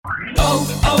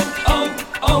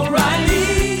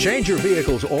Change your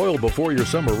vehicle's oil before your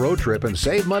summer road trip and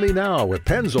save money now with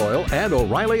Pennzoil and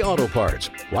O'Reilly Auto Parts.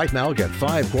 Right now, get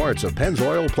 5 quarts of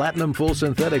Pennzoil Platinum Full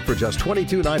Synthetic for just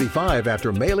 $22.95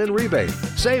 after mail-in rebate.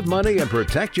 Save money and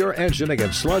protect your engine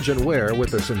against sludge and wear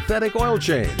with the synthetic oil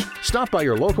change. Stop by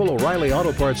your local O'Reilly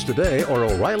Auto Parts today or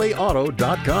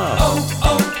O'ReillyAuto.com.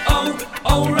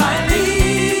 O'Reilly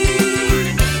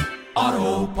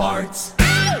Auto Parts.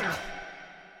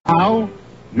 Now,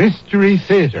 Mystery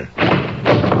Theater.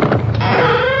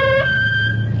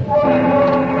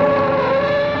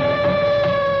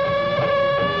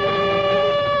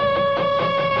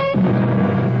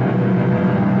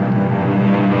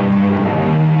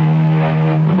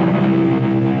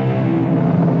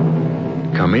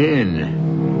 Come in.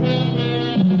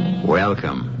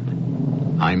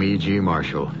 Welcome. I'm E.G.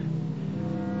 Marshall.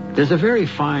 There's a very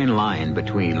fine line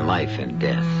between life and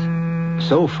death.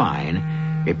 So fine,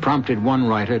 it prompted one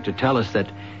writer to tell us that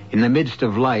in the midst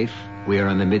of life, we are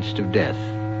in the midst of death.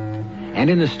 And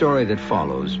in the story that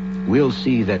follows, we'll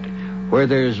see that where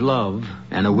there's love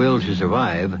and a will to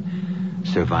survive,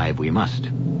 survive we must.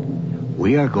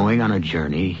 We are going on a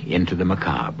journey into the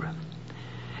macabre.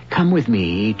 Come with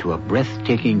me to a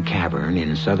breathtaking cavern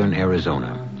in southern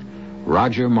Arizona.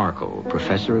 Roger Markle,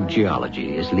 professor of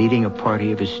geology, is leading a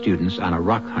party of his students on a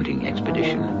rock hunting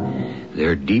expedition.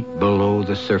 They're deep below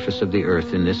the surface of the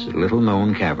earth in this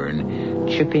little-known cavern,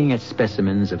 chipping at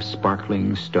specimens of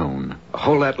sparkling stone.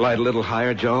 Hold that light a little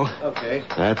higher, Joe. Okay.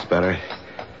 That's better.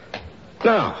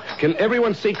 Now, can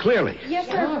everyone see clearly? Yes,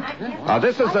 sir.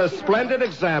 This is a splendid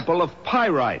example of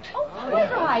pyrite.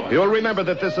 Pyrite. You'll remember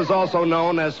that this is also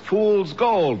known as fool's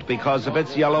gold because of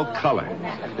its yellow color.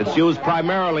 It's used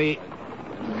primarily...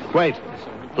 Wait.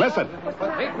 Listen.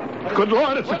 Good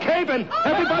Lord, it's a cave-in.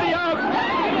 Everybody out!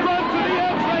 Run to the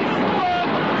entrance!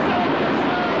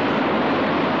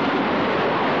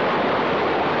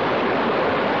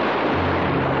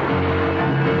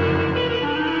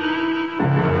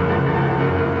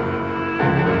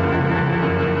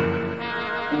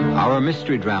 Our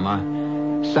mystery drama,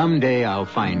 Someday I'll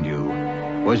Find You,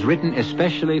 was written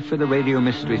especially for the Radio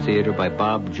Mystery Theater by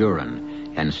Bob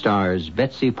Juran and stars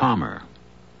Betsy Palmer.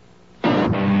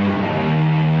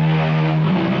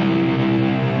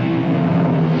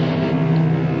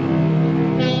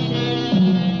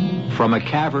 From a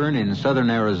cavern in southern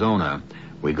Arizona,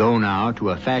 we go now to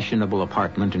a fashionable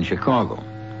apartment in Chicago,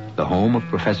 the home of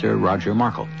Professor Roger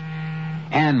Markle.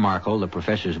 Anne Markle, the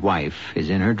professor's wife,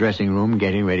 is in her dressing room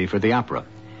getting ready for the opera.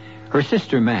 Her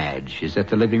sister Madge is at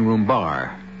the living room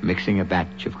bar, mixing a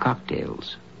batch of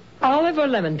cocktails. Olive or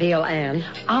lemon peel, Anne?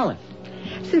 Olive.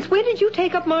 Since when did you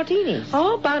take up martinis?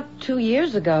 Oh, about 2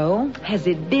 years ago. Has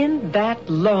it been that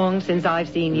long since I've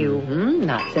seen you?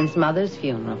 Not since Mother's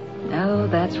funeral. Oh,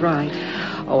 that's right.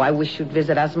 Oh, I wish you'd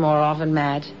visit us more often,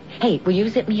 Madge. Hey, will you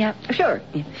zip me up? Sure.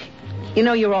 You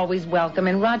know you're always welcome,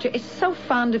 and Roger is so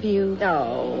fond of you.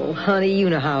 Oh, honey, you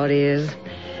know how it is.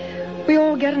 We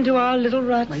all get into our little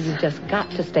ruts. Well, you've just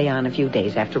got to stay on a few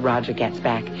days after Roger gets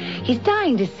back. He's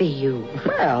dying to see you.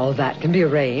 Well, that can be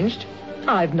arranged.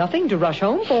 I've nothing to rush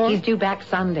home for. He's due back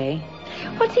Sunday.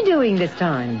 What's he doing this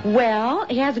time? Well,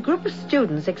 he has a group of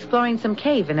students exploring some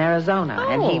cave in Arizona,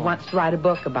 and he wants to write a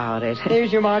book about it.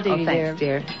 Here's your martini, thanks,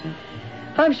 dear.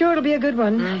 I'm sure it'll be a good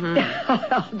one.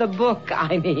 The book,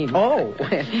 I mean. Oh.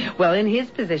 Well, in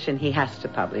his position, he has to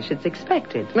publish. It's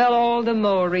expected. Well, all the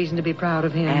more reason to be proud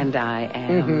of him. And I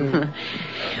am.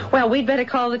 Well, we'd better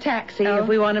call the taxi if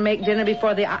we want to make dinner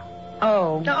before the...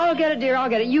 Oh. No, I'll get it, dear. I'll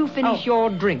get it. You finish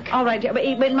your drink. All right, dear. But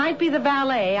it might be the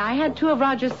valet. I had 2 of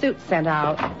Roger's suits sent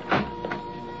out.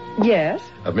 Yes?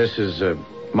 Mrs.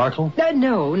 Markle?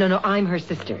 No. I'm her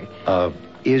sister.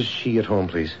 Is she at home,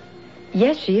 please?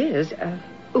 Yes, she is.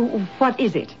 What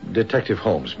is it? Detective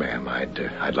Holmes, ma'am.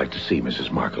 I'd like to see Mrs.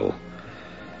 Markle.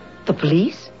 The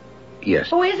police?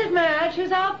 Yes. Who is it, Madge?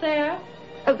 Who's out there?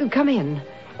 Come in.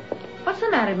 What's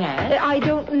the matter, Madge? I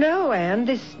don't know, Anne.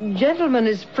 This gentleman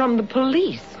is from the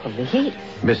police. Police?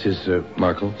 Mrs.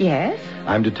 Markle? Yes?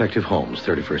 I'm Detective Holmes,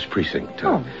 31st Precinct.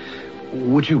 Oh.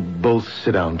 Would you both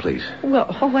sit down, please? Well,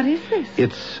 what is this?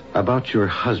 It's about your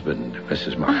husband,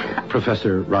 Mrs. Markle.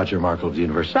 Professor Roger Markle of the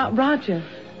university. Roger,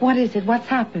 what is it? What's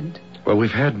happened? Well,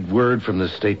 we've had word from the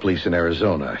state police in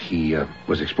Arizona. He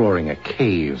was exploring a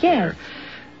cave there.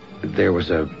 There was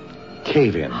a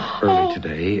cave-in early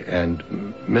today, and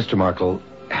Mr. Markle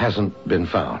hasn't been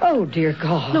found. Oh, dear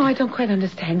God. No, I don't quite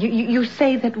understand. You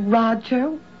say that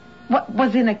Roger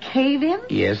was in a cave-in?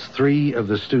 Yes, 3 of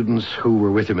the students who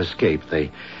were with him escaped.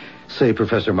 They say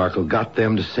Professor Markle got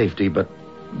them to safety, but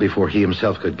before he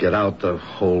himself could get out, the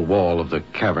whole wall of the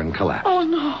cavern collapsed. Oh,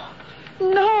 no.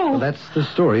 No. Well, that's the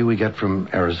story we get from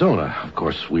Arizona. Of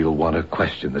course, we'll want to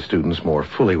question the students more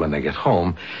fully when they get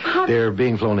home. They're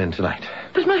being flown in tonight.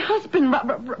 But my husband,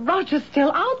 Roger's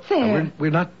still out there.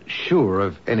 We're not sure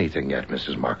of anything yet,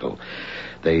 Mrs. Markle.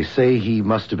 They say he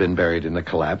must have been buried in the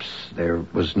collapse. There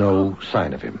was no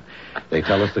sign of him. They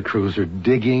tell us the crews are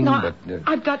digging, No, but...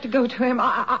 I've got to go to him.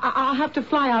 I'll have to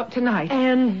fly out tonight.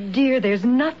 And, dear, there's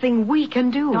nothing we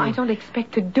can do. No, I don't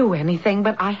expect to do anything,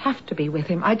 but I have to be with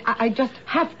him. I just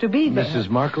have to be there. Mrs.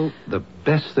 Markle, the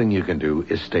best thing you can do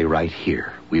is stay right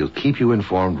here. We'll keep you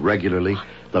informed regularly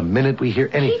the minute we hear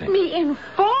anything. Keep me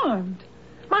informed.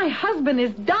 My husband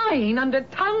is dying under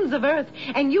tons of earth,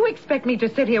 and you expect me to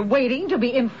sit here waiting to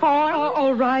be informed?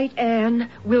 All right, Anne.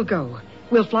 We'll go.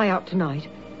 We'll fly out tonight.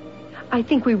 I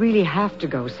think we really have to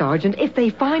go, Sergeant. If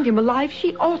they find him alive,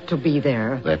 she ought to be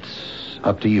there. That's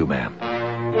up to you, ma'am.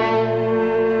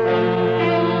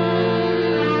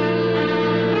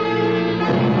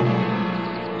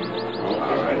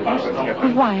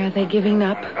 Why are they giving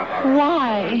up?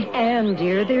 Why? Anne,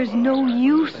 dear, there's no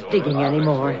use digging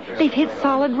anymore. They've hit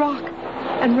solid rock.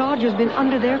 And Roger's been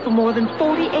under there for more than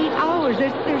 48 hours.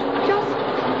 There's just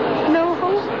no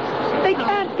hope. They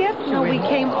can't get to No, him. we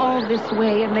came all this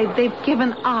way, and they've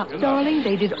given up. Darling,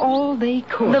 they did all they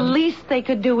could. The least they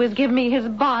could do is give me his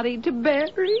body to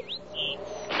bury.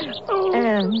 Oh.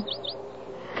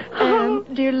 Anne,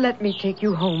 dear, let me take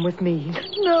you home with me.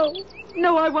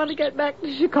 No, I want to get back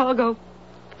to Chicago.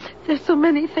 There's so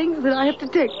many things that I have to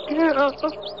take care of.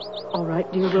 All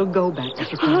right, dear, we'll go back to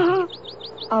Chicago.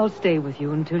 I'll stay with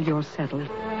you until you're settled.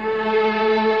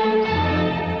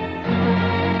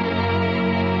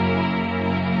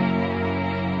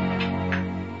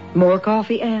 More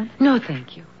coffee, Anne? No,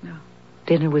 thank you. No.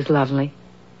 Dinner was lovely.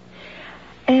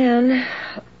 Anne,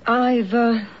 I've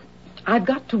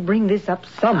got to bring this up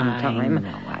sometime.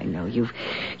 I know.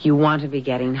 You want to be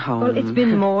getting home. Well, it's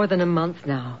been more than a month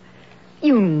now.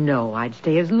 You know I'd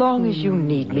stay as long as you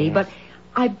need me, yes. but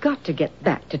I've got to get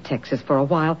back to Texas for a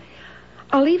while.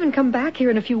 I'll even come back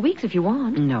here in a few weeks if you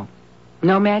want. No,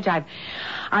 Madge,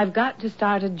 I've got to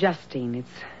start adjusting.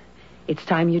 It's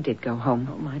time you did go home.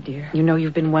 Oh, my dear. You know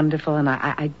you've been wonderful, and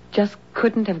I just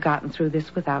couldn't have gotten through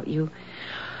this without you.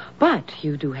 But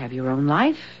you do have your own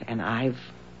life, and I've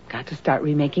got to start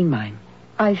remaking mine.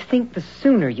 I think the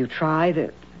sooner you try,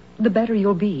 the better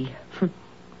you'll be.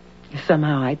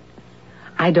 Somehow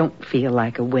I don't feel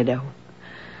like a widow.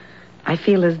 I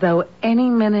feel as though any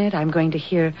minute I'm going to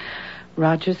hear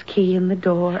Roger's key in the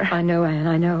door. I know, Anne,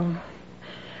 I know.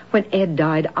 When Ed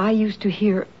died, I used to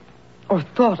hear, or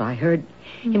thought I heard,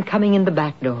 him coming in the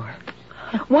back door.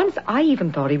 Once I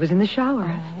even thought he was in the shower.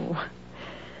 Oh.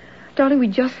 Darling, we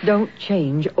just don't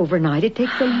change overnight. It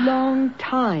takes a long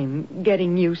time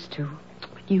getting used to.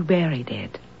 You buried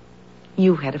Ed.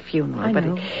 You had a funeral. I but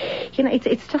know.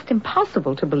 It's just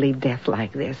impossible to believe death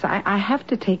like this. I have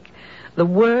to take the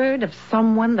word of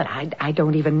someone that I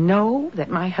don't even know that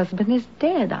my husband is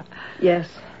dead. Yes,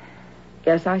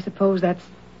 I suppose that's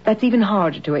even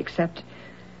harder to accept.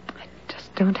 I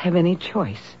just don't have any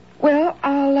choice. Well,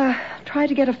 I'll try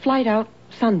to get a flight out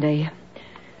Sunday.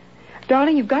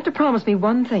 Darling, you've got to promise me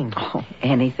one thing. Oh,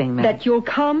 anything, Madge. That you'll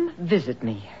come visit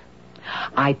me.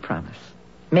 I promise.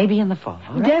 Maybe in the fall,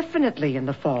 all right? Definitely in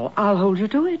the fall. I'll hold you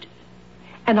to it.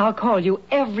 And I'll call you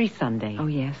every Sunday. Oh,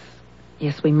 yes.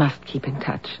 Yes, we must keep in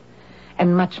touch.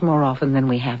 And much more often than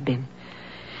we have been.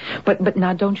 But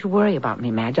now don't you worry about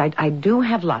me, Madge. I do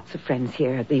have lots of friends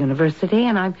here at the university,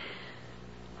 and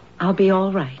I'll be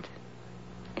all right.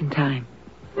 In time.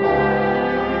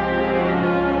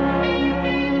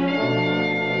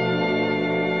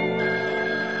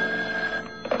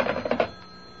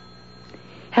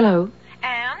 Hello.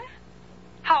 Anne?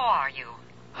 How are you?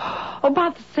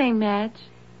 About the same, Madge.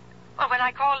 Well, when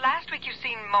I called last week, you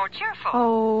seemed more cheerful.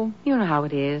 Oh, you know how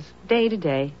it is. Day to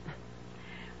day.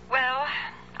 Well,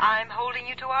 I'm holding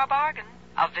you to our bargain.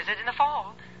 A visit in the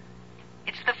fall.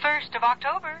 It's the 1st of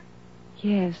October.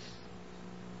 Yes.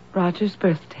 Roger's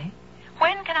birthday.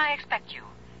 When can I expect you?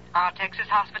 Our Texas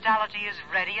hospitality is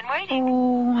ready and waiting.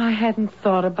 Oh, I hadn't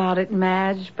thought about it,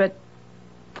 Madge, but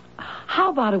how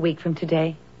about a week from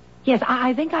today? Yes,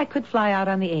 I think I could fly out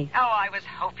on the 8th. Oh, I was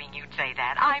hoping you'd say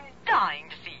that. I'm dying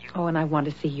to see you. Oh, and I want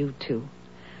to see you, too.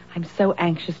 I'm so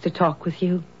anxious to talk with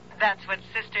you. That's what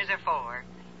sisters are for.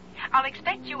 I'll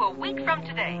expect you a week from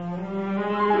today.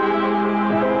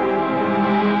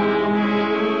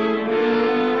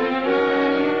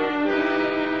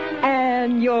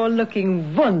 And you're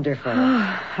looking wonderful.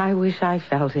 I wish I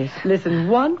felt it. Listen,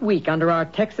 1 week under our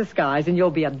Texas skies and you'll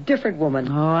be a different woman.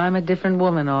 Oh, I'm a different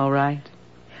woman, all right.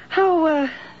 How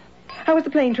was the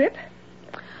plane trip?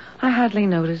 I hardly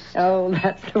noticed. Oh,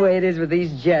 that's the way it is with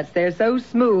these jets. They're so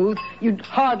smooth, you'd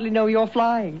hardly know you're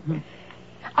flying.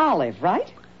 Olive,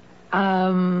 right?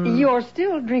 You're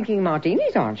still drinking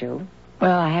martinis, aren't you?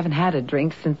 Well, I haven't had a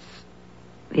drink since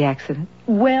the accident.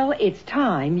 Well, it's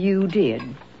time you did.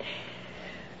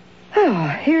 Oh,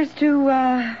 here's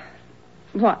to,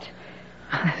 what?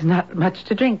 There's not much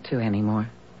to drink to anymore.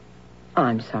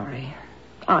 I'm sorry.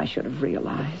 I should have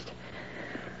realized.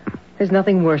 There's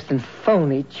nothing worse than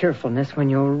phony cheerfulness when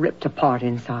you're ripped apart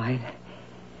inside.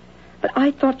 But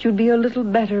I thought you'd be a little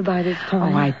better by this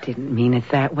time. Oh, I didn't mean it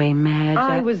that way, Madge.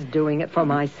 I was doing it for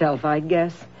myself, I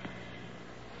guess.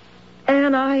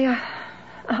 And I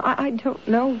don't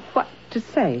know what to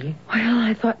say. Well,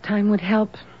 I thought time would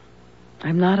help.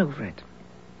 I'm not over it.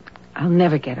 I'll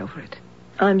never get over it.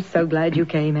 I'm so glad you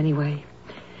came anyway.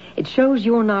 It shows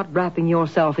you're not wrapping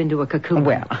yourself into a cocoon.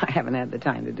 Well, I haven't had the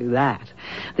time to do that.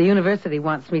 The university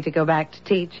wants me to go back to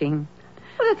teaching.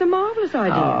 Well, that's a marvelous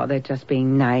idea. Oh, they're just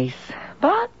being nice.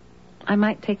 But I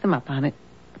might take them up on it.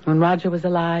 When Roger was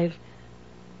alive,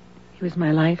 he was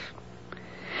my life.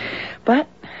 But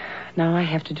now I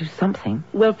have to do something.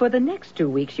 Well, for the next 2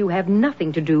 weeks, you have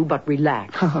nothing to do but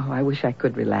relax. Oh, I wish I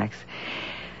could relax.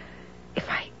 If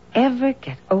I ever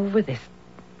get over this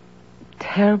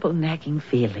terrible nagging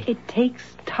feeling. It takes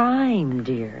time,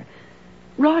 dear.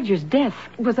 Roger's death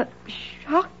was a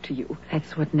shock to you.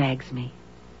 That's what nags me.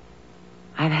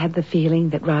 I've had the feeling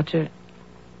that Roger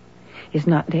is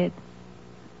not dead.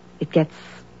 It gets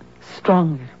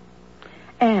stronger.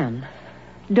 Anne,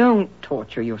 don't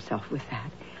torture yourself with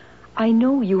that. I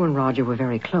know you and Roger were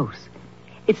very close.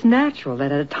 It's natural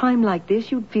that at a time like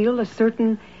this you'd feel a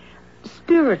certain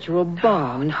spiritual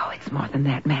bond. No, it's more than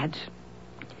that, Madge.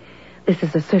 This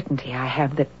is a certainty I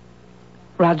have that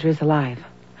Roger is alive.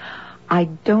 I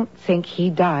don't think he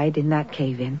died in that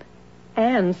cave-in.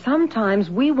 And sometimes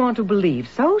we want to believe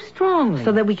so strongly.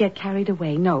 So that we get carried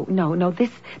away. No.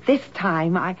 This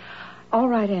time All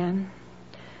right, Anne.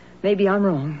 Maybe I'm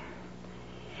wrong.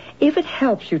 If it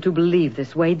helps you to believe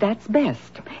this way, that's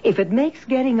best. If it makes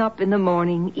getting up in the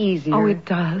morning easier. Oh, it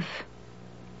does.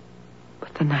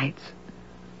 But the nights.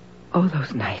 Oh,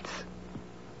 those nights.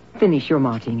 Finish your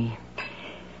martini.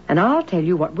 And I'll tell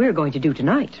you what we're going to do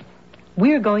tonight.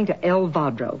 We're going to El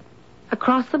Vadro.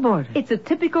 Across the border. It's a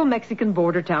typical Mexican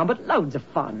border town, but loads of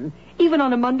fun. Even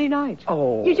on a Monday night.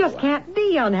 Oh. You just can't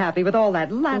be unhappy with all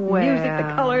that Latin music,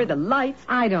 the color, the lights.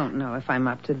 I don't know if I'm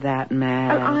up to that,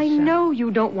 Madge. I know you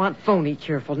don't want phony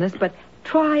cheerfulness, but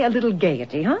try a little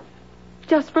gaiety, huh?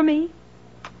 Just for me.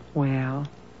 Well,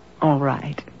 all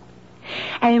right.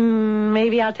 And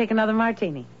maybe I'll take another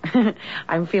martini.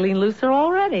 I'm feeling looser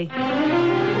already.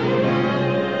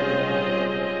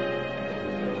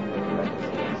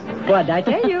 What'd I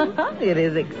tell you? It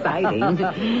is exciting.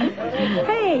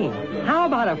 Hey, how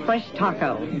about a fresh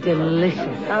taco?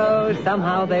 Delicious. Oh,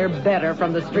 somehow they're better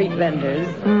from the street vendors.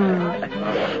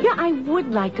 Yeah, I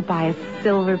would like to buy a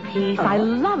silver piece. I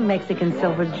love Mexican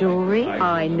silver jewelry.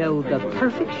 I know the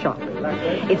perfect shop.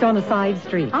 It's on a side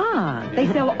street. Ah. They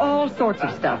sell all sorts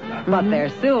of stuff, but their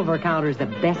silver counter's the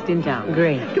best in town.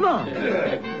 Great. Come on.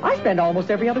 I spend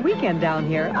almost every other weekend down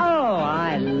here. Oh,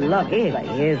 I love it.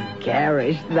 It is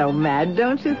garish, though, Madge,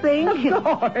 don't you think? Of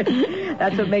course.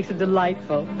 That's what makes it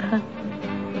delightful.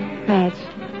 Madge.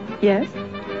 Yes?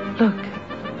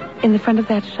 Look, in the front of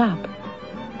that shop.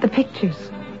 The pictures.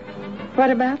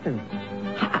 What about them?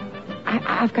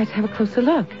 I've got to have a closer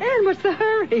look. Anne, what's the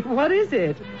hurry? What is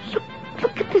it?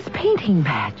 Look at this painting,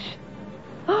 Madge.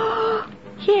 Oh,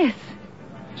 yes.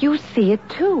 You see it,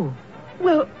 too.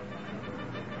 Well,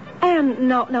 Anne,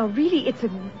 now, really, it's a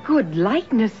good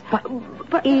likeness.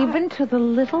 But even to the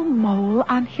little mole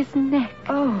on his neck.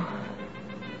 Oh.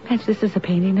 Madge, this is a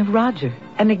painting of Roger.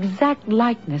 An exact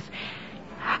likeness.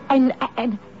 And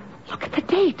look at the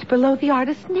date below the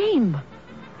artist's name.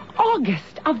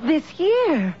 August of this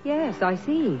year. Yes, I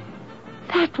see.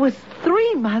 That was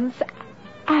 3 months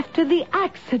after the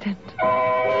accident.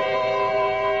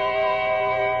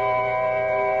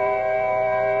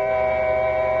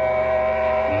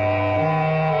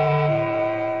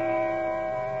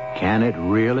 Can it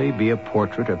really be a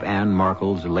portrait of Anne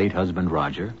Markle's late husband,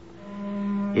 Roger?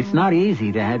 It's not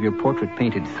easy to have your portrait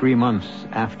painted 3 months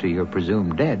after you're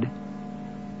presumed dead.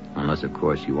 Unless, of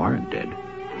course, you aren't dead.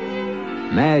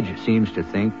 Madge seems to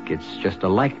think it's just a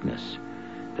likeness,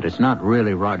 that it's not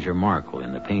really Roger Markle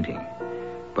in the painting.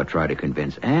 But try to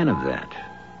convince Anne of that.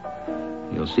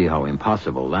 You'll see how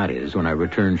impossible that is when I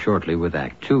return shortly with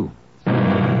Act 2.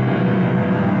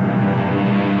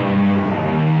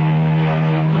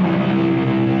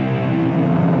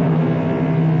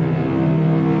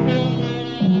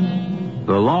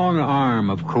 The long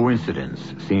arm of coincidence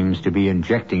seems to be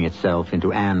injecting itself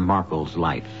into Anne Markle's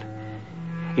life.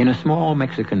 In a small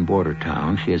Mexican border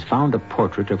town, she has found a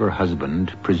portrait of her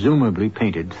husband, presumably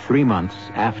painted 3 months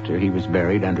after he was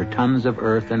buried under tons of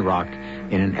earth and rock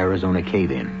in an Arizona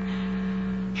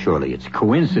cave-in. Surely it's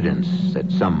coincidence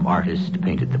that some artist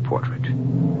painted the portrait.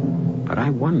 But I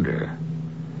wonder,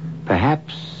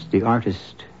 perhaps the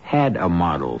artist had a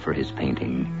model for his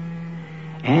painting.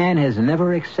 Anne has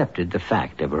never accepted the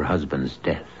fact of her husband's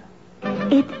death.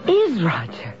 It is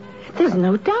Roger. There's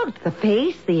no doubt. The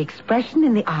face, the expression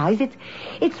in the eyes,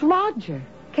 it's Roger.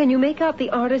 Can you make out the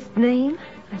artist's name?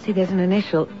 I see there's an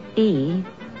initial E.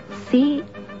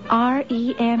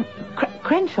 C-R-E-N.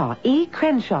 Crenshaw. E.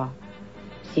 Crenshaw.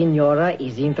 Signora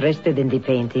is interested in the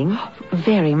painting?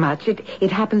 Very much.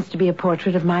 It happens to be a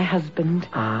portrait of my husband.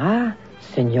 Ah,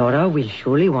 Signora will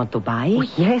surely want to buy it. Oh,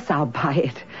 yes, I'll buy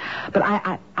it. But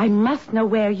I must know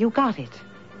where you got it.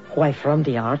 Why, from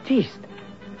the artist.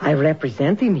 I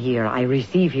represent him here. I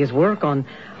receive his work on...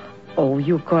 Oh,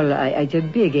 you call... It's a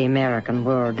big American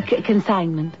word.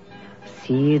 Consignment.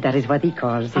 See, that is what he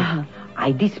calls it. Uh-huh.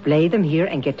 I display them here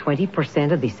and get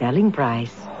 20% of the selling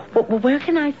price. Well, where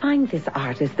can I find this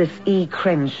artist, this E.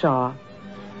 Crenshaw?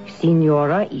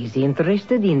 Signora is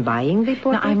interested in buying the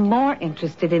portrait? Now, I'm more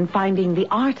interested in finding the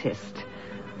artist.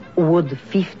 Would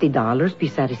 $50 be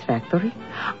satisfactory?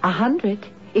 100,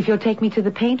 if you'll take me to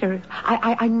the painter.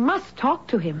 I must talk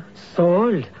to him.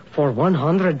 Sold for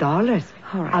 $100.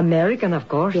 All right. American, of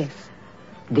course. Yes.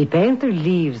 The painter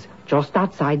lives just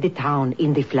outside the town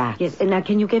in the flats. Yes. Now,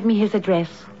 can you give me his address?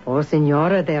 Oh,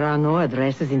 Signora, there are no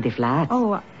addresses in the flats.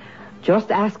 Oh,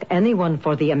 just ask anyone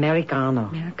for the Americano.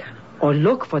 Americano. Or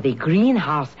look for the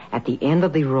greenhouse at the end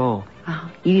of the row. Uh-huh.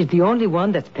 He is the only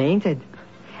one that's painted.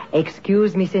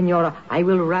 Excuse me, Signora. I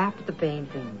will wrap the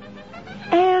painting.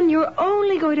 Anne, you're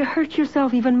only going to hurt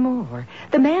yourself even more.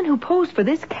 The man who posed for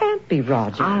this can't be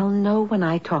Roger. I'll know when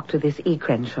I talk to this E.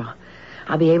 Crenshaw.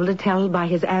 I'll be able to tell by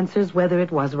his answers whether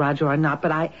it was Roger or not,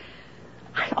 but I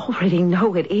already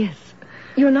know it is.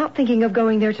 You're not thinking of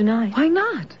going there tonight? Why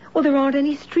not? Well, there aren't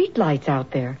any street lights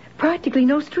out there. Practically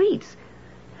no streets.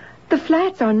 The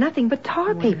flats are nothing but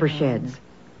tar paper sheds.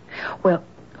 Well,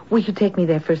 will you take me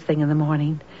there first thing in the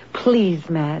morning? Please,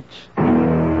 Madge.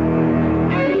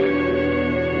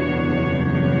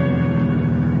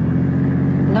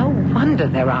 No wonder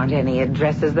there aren't any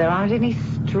addresses. There aren't any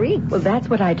streets. Well, that's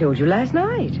what I told you last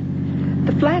night.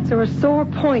 The flats are a sore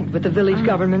point with the village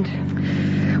government.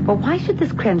 Well, why should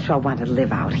this Crenshaw want to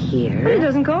live out here? It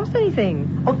doesn't cost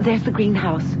anything. Oh, there's the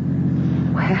greenhouse.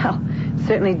 Well,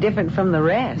 certainly different from the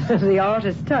rest. The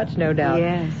artist's touch, no doubt.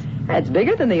 Yes. It's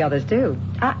bigger than the others, too.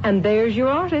 And there's your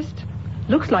artist.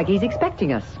 Looks like he's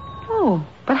expecting us. Oh,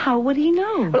 but how would he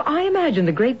know? Well, I imagine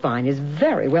the grapevine is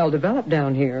very well developed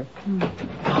down here.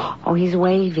 Oh, he's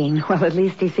waving. Well, at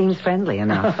least he seems friendly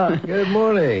enough. Good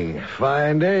morning.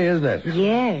 Fine day, isn't it?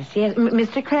 Yes.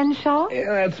 Mr. Crenshaw?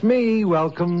 Yeah, that's me.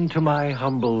 Welcome to my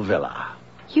humble villa.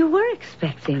 You were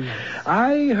expecting us.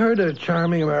 I heard a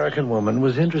charming American woman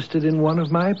was interested in one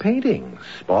of my paintings.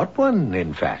 Bought one,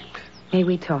 in fact. May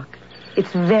we talk?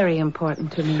 It's very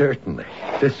important to me. Certainly.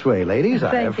 This way, ladies.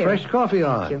 I have fresh coffee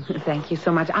on. Thank you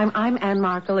so much. I'm Anne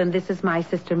Markle, and this is my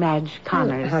sister Madge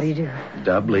Connors. How do you do?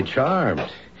 Doubly charmed.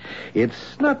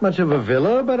 It's not much of a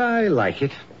villa, but I like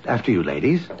it. After you,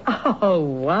 ladies. Oh,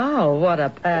 wow. What a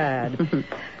pad.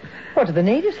 What do the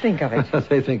natives think of it?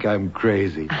 They think I'm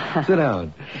crazy. Sit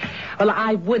down. Well,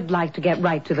 I would like to get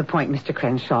right to the point, Mr.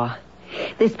 Crenshaw.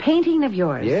 This painting of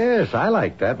yours. Yes, I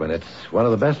like that one. It's one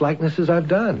of the best likenesses I've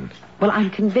done. Well, I'm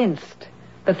convinced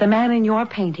that the man in your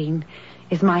painting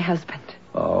is my husband.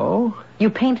 Oh? You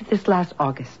painted this last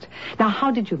August. Now, how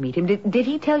did you meet him? Did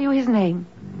he tell you his name?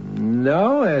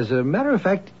 No, as a matter of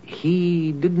fact,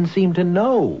 he didn't seem to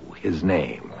know his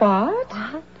name. What?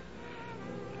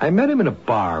 I met him in a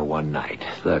bar one night,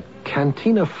 the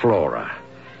Cantina Flora.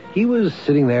 He was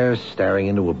sitting there staring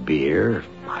into a beer.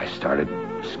 I started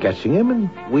sketching him, and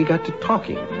we got to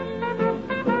talking.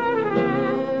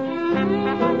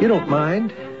 You don't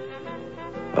mind?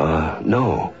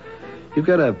 No. You've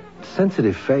got a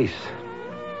sensitive face.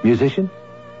 Musician?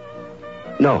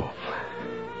 No.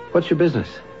 What's your business?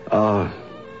 I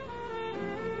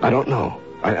don't know.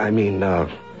 I mean,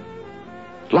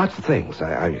 lots of things.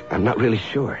 I'm not really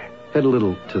sure. Head a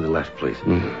little to the left, please.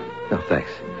 Mm-hmm. No,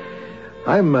 thanks.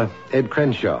 I'm Ed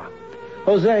Crenshaw.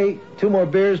 Jose, 2 more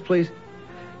beers, please.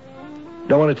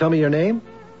 Don't want to tell me your name?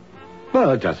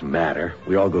 Well, it doesn't matter.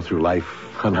 We all go through life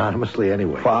anonymously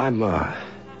anyway. Well, I'm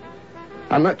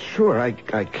not sure. I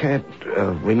can't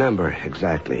remember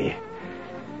exactly.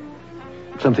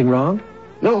 Something wrong?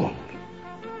 No.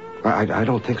 I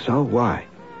don't think so. Why?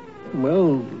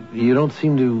 Well, you don't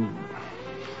seem to...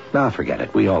 Nah, forget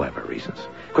it. We all have our reasons.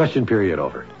 Question period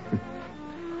over.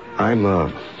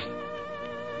 I'm,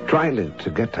 trying to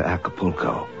get to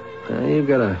Acapulco. You've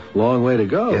got a long way to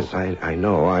go. Yes, I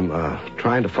know. I'm,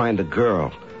 trying to find a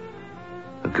girl.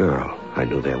 A girl I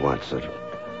knew there once. A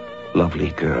lovely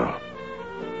girl.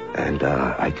 And,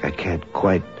 I can't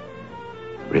quite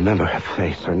remember her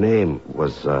face. Her name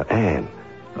was, Anne.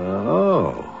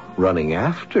 Oh, running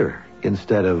after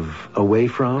instead of away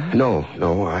from? No,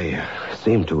 I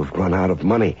seem to have run out of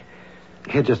money.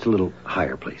 Hit just a little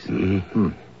higher, please. Mm-hmm.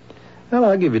 Well,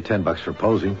 I'll give you $10 for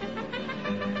posing.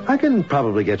 I can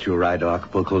probably get you a ride to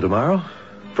Acapulco tomorrow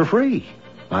for free.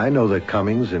 I know the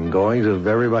comings and goings of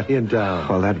everybody in town.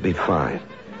 Well, that'd be fine.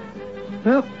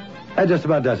 Well, that just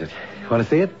about does it. Want to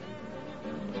see it?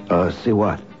 See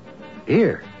what?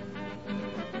 Here.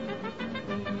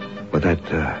 But that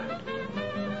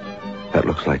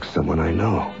looks like someone I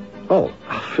know. Oh,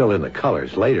 I'll fill in the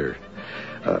colors later.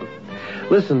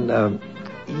 Listen,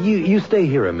 you stay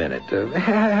here a minute.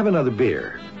 Have another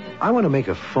beer. I want to make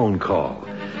a phone call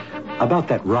about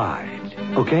that ride,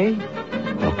 okay?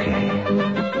 Okay.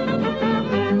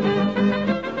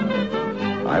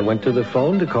 I went to the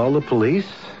phone to call the police.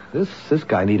 This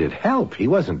guy needed help. He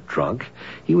wasn't drunk.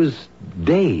 He was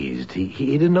dazed.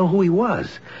 He didn't know who he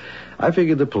was. I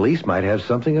figured the police might have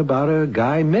something about a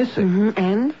guy missing. Mm-hmm.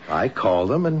 And? I called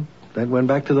him and then went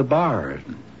back to the bar.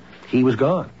 He was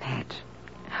gone. Madge,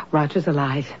 Roger's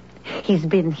alive. He's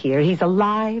been here. He's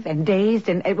alive and dazed,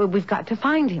 and we've got to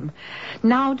find him.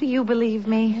 Now do you believe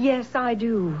me? Yes, I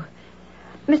do.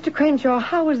 Mr. Crenshaw,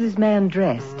 how was this man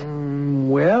dressed?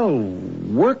 Well,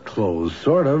 work clothes,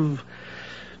 sort of.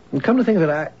 And come to think of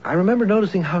it, I remember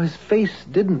noticing how his face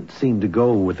didn't seem to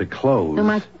go with the clothes. No,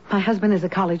 my husband is a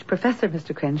college professor,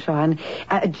 Mr. Crenshaw, and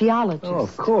a geologist. Oh,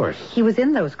 of course. He was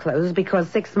in those clothes because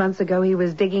 6 months ago he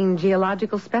was digging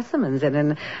geological specimens in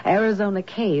an Arizona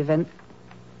cave, and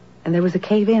there was a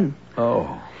cave-in.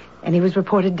 Oh. And he was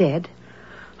reported dead.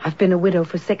 I've been a widow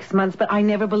for 6 months, but I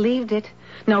never believed it.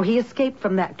 No, he escaped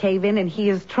from that cave-in, and he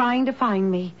is trying to find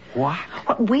me. What?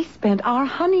 We spent our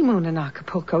honeymoon in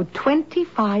Acapulco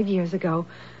 25 years ago,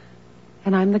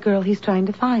 and I'm the girl he's trying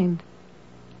to find.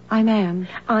 I'm Anne.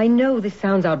 I know this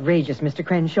sounds outrageous, Mr.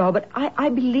 Crenshaw, but I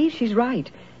believe she's right.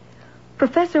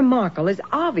 Professor Markle is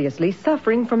obviously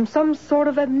suffering from some sort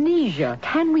of amnesia.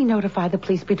 Can we notify the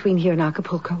police between here and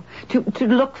Acapulco to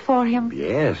look for him?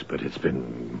 Yes, but it's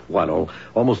been,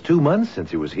 almost 2 months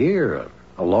since he was here.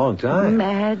 A long time.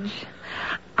 Madge,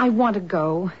 I want to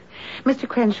go. Mr.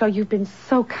 Crenshaw, you've been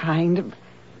so kind.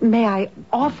 May I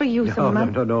offer you some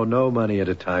money? No money at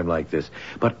a time like this.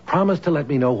 But promise to let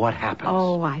me know what happens.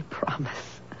 Oh, I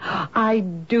promise. I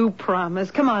do promise.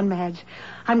 Come on, Madge.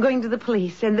 I'm going to the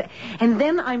police, and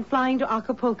then I'm flying to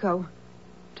Acapulco,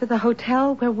 to the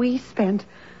hotel where we spent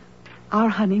our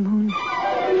honeymoon.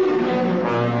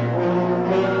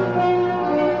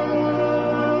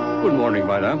 Good morning,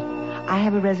 madam. I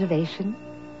have a reservation.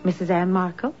 Mrs. Anne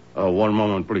Markle? One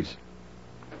moment, please.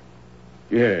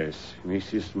 Yes,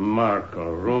 Mrs.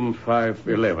 Markle, room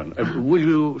 511. Will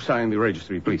you sign the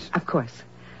registry, please? Of course.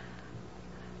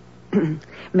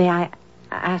 May I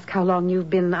ask how long you've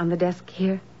been on the desk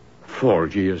here? 4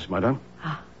 years, madam.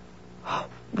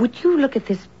 Would you look at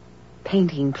this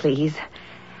painting, please?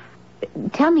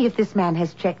 Tell me if this man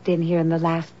has checked in here in the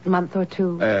last month or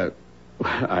two.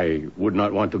 I would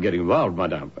not want to get involved,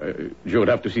 madam. You would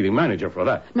have to see the manager for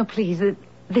that. No, please.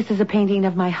 This is a painting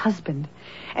of my husband.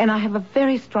 And I have a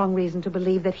very strong reason to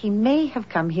believe that he may have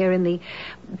come here in the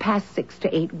past 6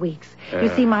 to 8 weeks. You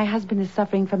see, my husband is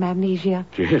suffering from amnesia.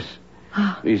 Yes.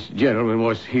 This gentleman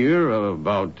was here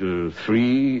about 4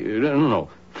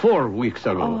 weeks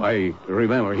ago. Oh. I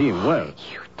remember him well.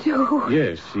 You do?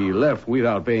 Yes, he left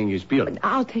without paying his bill.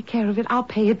 I'll take care of it. I'll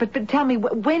pay it. But tell me,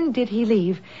 when did he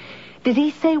leave? Did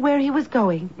he say where he was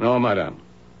going? No, madam.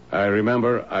 I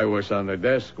remember I was on the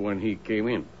desk when he came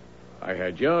in. I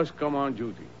had just come on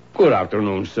duty. Good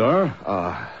afternoon, sir.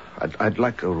 I'd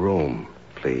like a room,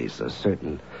 please. A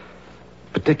certain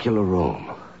particular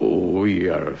room. Oh, we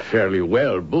are fairly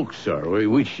well booked, sir.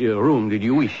 Which room did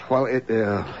you wish? Well,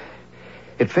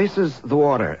 it faces the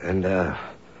water, and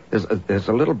there's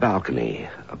a little balcony,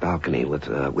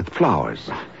 with flowers.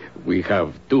 We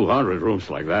have 200 rooms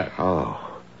like that. Oh,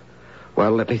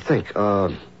 well, let me think.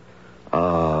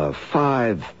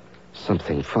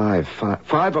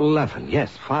 511.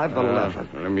 Yes, 511.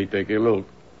 Let me take a look.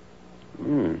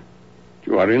 You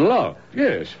are in luck.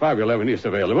 Yes, 511 is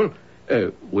available.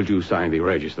 Would you sign the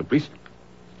register, please?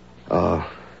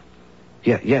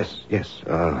 Yes. Is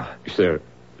there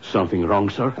something wrong,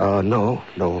 sir? No.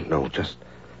 Just,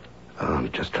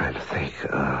 I'm just trying to think.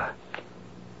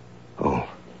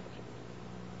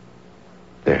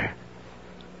 There.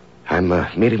 I'm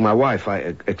meeting my wife.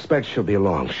 I expect she'll be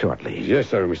along shortly. Yes,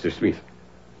 sir, Mr. Smith.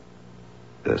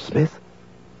 Smith?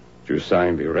 You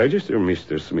signed the register,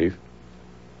 Mr. Smith?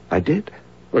 I did?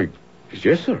 Well,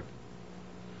 yes, sir.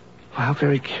 Well,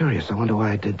 very curious. I wonder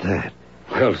why I did that.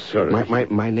 Well, sir...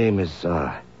 My name is,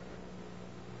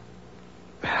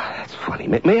 That's funny.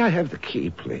 May I have the key,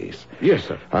 please? Yes,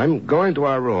 sir. I'm going to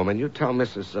our room, and you tell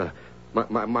Mrs.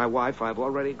 My wife I've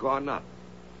already gone up.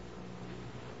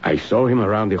 I saw him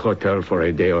around the hotel for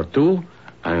a day or two,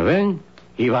 and then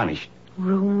he vanished.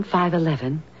 Room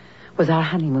 511 was our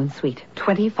honeymoon suite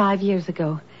 25 years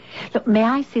ago. Look, may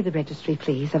I see the registry,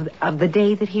 please, of the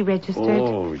day that he registered?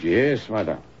 Oh, yes,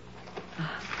 madam.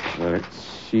 Let's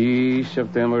see,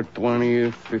 September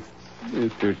 20th,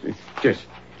 30th. Yes,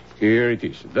 here it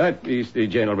is. That is the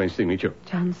gentleman's signature.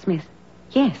 John Smith.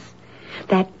 Yes,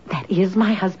 that is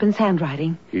my husband's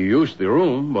handwriting. He used the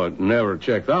room, but never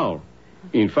checked out.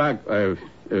 In fact,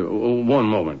 one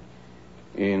moment.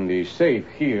 In the safe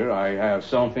here, I have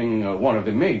something one of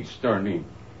the maids turned in.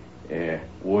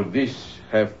 Would this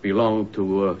have belonged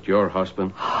to your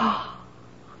husband?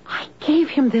 I gave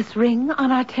him this ring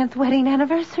on our 10th wedding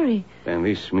anniversary. And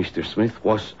this Mr. Smith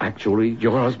was actually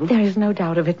your husband? There is no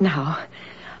doubt of it now.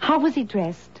 How was he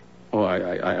dressed? Oh,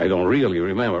 I don't really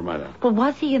remember, madam. Well,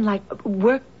 was he in, like,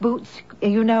 work boots,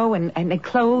 and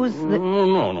clothes?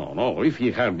 No. If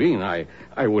he had been, I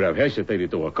would have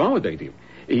hesitated to accommodate him.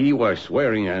 He was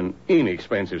wearing an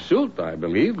inexpensive suit, I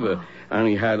believe, and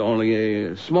he had only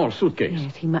a small suitcase.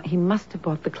 Yes, he must have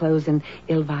bought the clothes in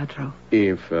Il Vadro.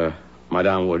 If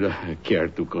Madame would care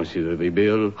to consider the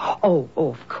bill. Oh,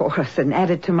 of course, and add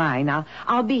it to mine.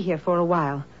 I'll be here for a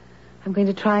while. I'm going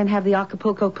to try and have the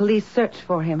Acapulco police search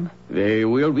for him. They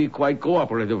will be quite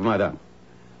cooperative, Madame.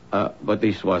 But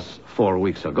this was 4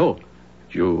 weeks ago.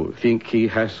 Do you think he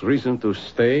has reason to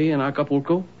stay in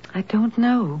Acapulco? I don't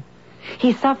know.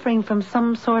 He's suffering from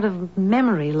some sort of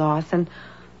memory loss, and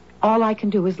all I can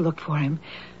do is look for him,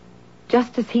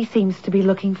 just as he seems to be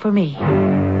looking for me.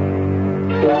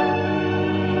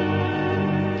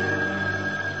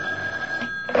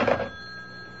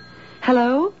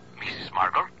 Hello? Mrs.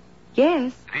 Markle?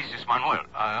 Yes. This is Manuel,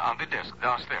 on the desk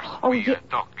downstairs. Oh, we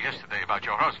talked yesterday about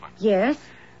your husband. Yes?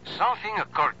 Something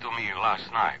occurred to me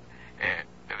last night.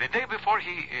 The day before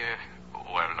he,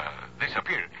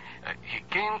 disappeared, he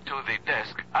came to the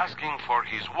desk asking for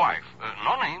his wife.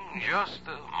 No name, just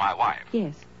my wife.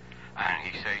 Yes. And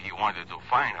he said he wanted to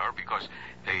find her because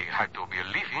they had to be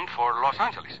leaving for Los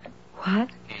Angeles. What?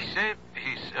 He said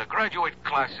his graduate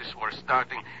classes were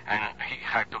starting and he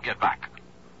had to get back.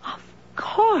 Of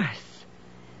course.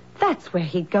 That's where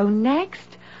he'd go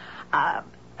next.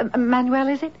 Manuel,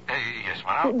 is it? Yes,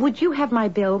 madam. Would you have my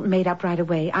bill made up right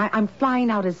away? I'm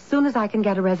flying out as soon as I can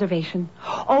get a reservation.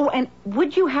 Oh, and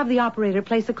would you have the operator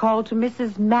place a call to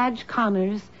Mrs. Madge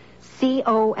Connors,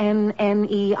 Conners,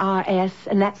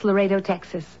 and that's Laredo,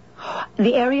 Texas.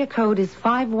 The area code is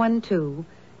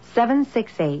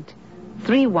 512-768-3112.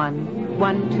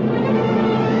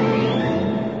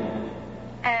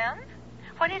 Anne?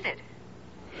 What is it?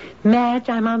 Madge,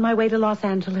 I'm on my way to Los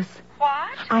Angeles.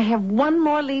 What? I have one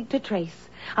more lead to trace.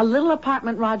 A little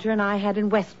apartment Roger and I had in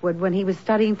Westwood when he was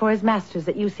studying for his master's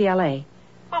at UCLA.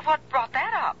 Well, what brought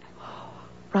that up?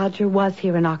 Roger was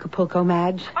here in Acapulco,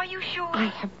 Madge. Are you sure? I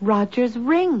have Roger's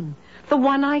ring. The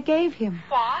one I gave him.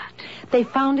 What? They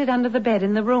found it under the bed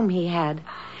in the room he had.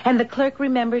 And the clerk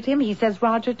remembered him. He says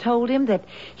Roger told him that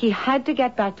he had to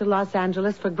get back to Los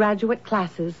Angeles for graduate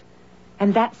classes.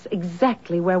 And that's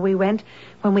exactly where we went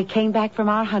when we came back from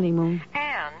our honeymoon.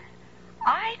 Anne,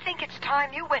 I think it's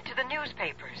time you went to the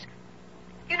newspapers.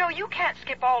 You know, you can't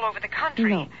skip all over the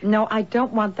country. No, I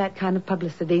don't want that kind of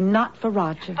publicity. Not for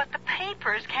Roger. But the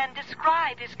papers can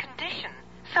describe his condition.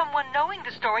 Someone knowing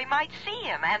the story might see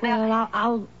him, and well,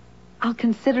 I'll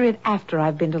consider it after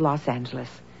I've been to Los Angeles.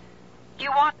 Do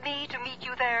you want me to meet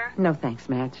you there? No, thanks,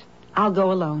 Madge. I'll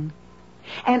go alone.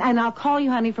 And I'll call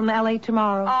you, honey, from L.A.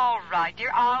 tomorrow. All right,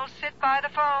 dear. I'll sit by the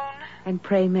phone. And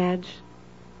pray, Madge.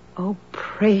 Oh,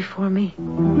 pray for me.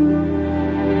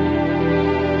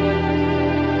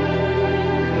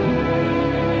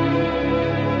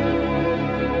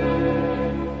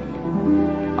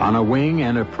 On a wing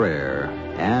and a prayer,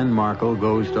 Anne Markle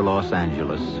goes to Los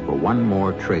Angeles for one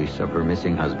more trace of her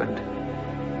missing husband.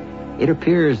 It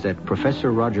appears that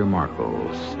Professor Roger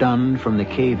Markle, stunned from the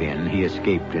cave-in he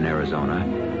escaped in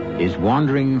Arizona, is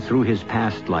wandering through his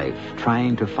past life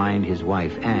trying to find his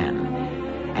wife, Anne,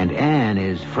 and Anne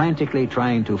is frantically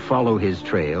trying to follow his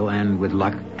trail and, with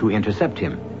luck, to intercept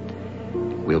him.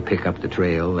 We'll pick up the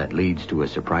trail that leads to a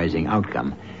surprising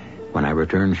outcome when I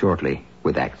return shortly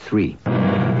with Act 3.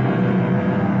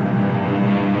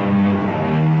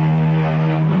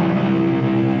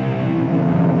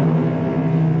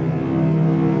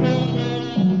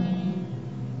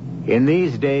 In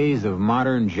these days of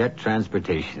modern jet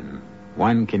transportation,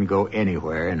 one can go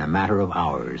anywhere in a matter of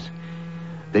hours.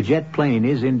 The jet plane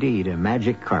is indeed a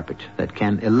magic carpet that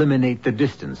can eliminate the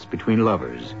distance between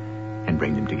lovers and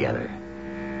bring them together.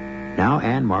 Now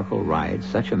Anne Markle rides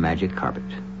such a magic carpet,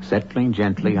 settling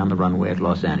gently on the runway at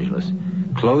Los Angeles,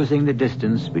 closing the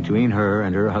distance between her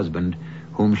and her husband,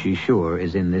 whom she's sure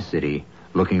is in this city,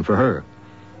 looking for her.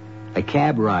 A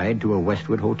cab ride to a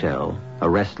Westwood hotel, a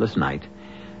restless night,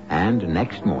 and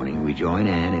next morning we join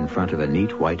Anne in front of a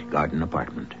neat white garden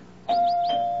apartment.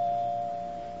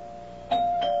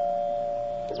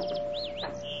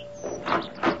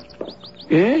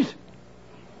 Yes?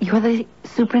 You're the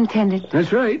superintendent?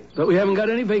 That's right, but we haven't got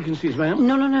any vacancies, ma'am.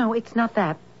 No, it's not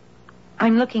that.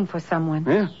 I'm looking for someone.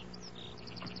 Yeah?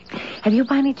 Have you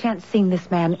by any chance seen this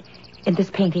man in this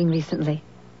painting recently?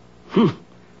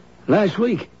 Last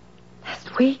week.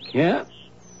 Last week? Yeah?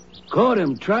 Caught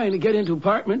him trying to get into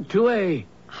apartment 2A.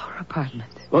 Our apartment.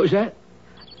 What was that?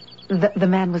 The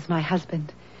man was my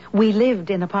husband. We lived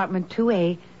in apartment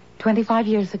 2A 25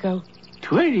 years ago.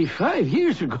 25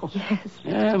 years ago? Yes.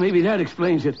 Yeah, maybe that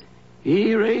explains it.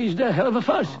 He raised a hell of a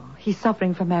fuss. Oh, he's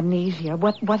suffering from amnesia.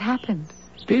 What happened?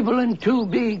 People in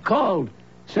 2B called.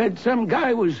 Said some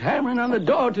guy was hammering on the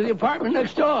door to the apartment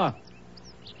next door.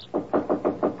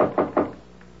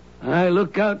 I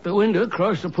look out the window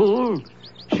across the pool.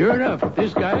 Sure enough,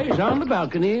 this guy is on the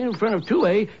balcony in front of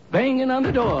 2A, banging on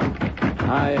the door.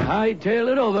 I hightail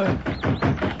it over.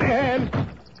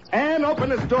 Anne, open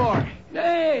this door.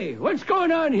 Hey, what's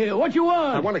going on here? What you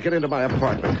want? I want to get into my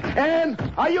apartment. Anne,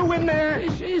 are you in there?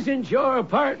 This isn't your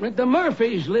apartment. The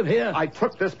Murphys live here. I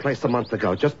took this place a month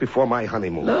ago, just before my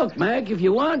honeymoon. Look, Mac, if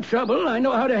you want trouble, I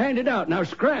know how to hand it out. Now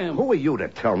scram. Who are you to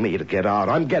tell me to get out?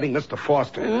 I'm getting Mr.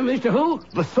 Foster. Mr. Who?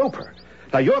 The super.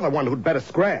 Now, you're the one who'd better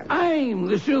scram. I'm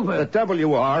the super. The devil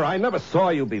you are. I never saw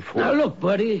you before. Now, look,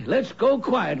 buddy, let's go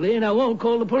quietly, and I won't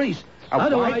call the police.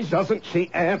 Otherwise... Why doesn't she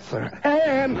answer?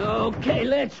 Anne! Okay,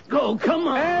 let's go. Come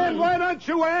on. Anne, why don't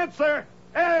you answer?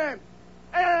 Anne!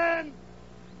 Anne.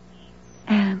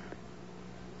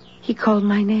 He called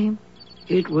my name.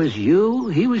 It was you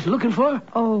he was looking for?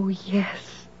 Oh, yes.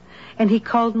 And he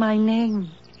called my name.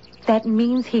 That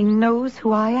means he knows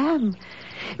who I am.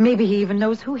 Maybe he even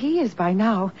knows who he is by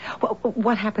now.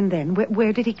 What happened then?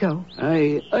 Where did he go?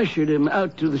 I ushered him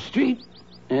out to the street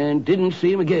and didn't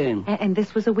see him again. And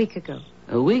this was a week ago?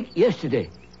 A week yesterday.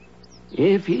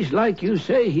 If he's like you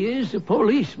say he is, the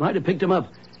police might have picked him up.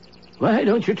 Why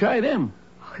don't you try them?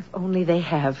 Oh, if only they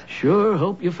have. Sure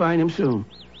hope you find him soon.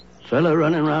 Fella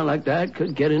running around like that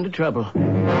could get into trouble.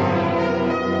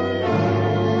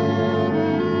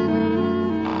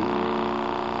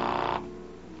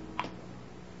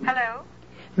 Hello?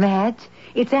 Madge,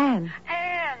 it's Anne.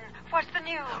 Anne, what's the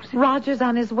news? Roger's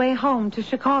on his way home to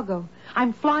Chicago.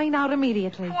 I'm flying out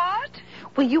immediately. What?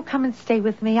 Will you come and stay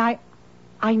with me? I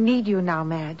need you now,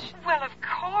 Madge. Well, of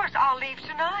course. I'll leave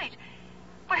tonight.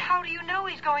 But how do you know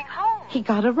he's going home? He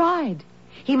got a ride.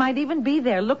 He might even be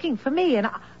there looking for me. And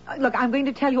look, I'm going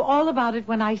to tell you all about it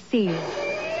when I see you.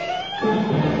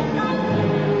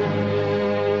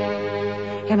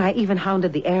 And I even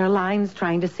hounded the airlines,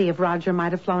 trying to see if Roger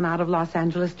might have flown out of Los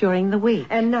Angeles during the week.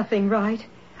 And nothing, right?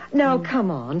 Now,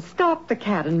 come on, stop the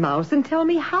cat and mouse and tell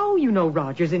me how you know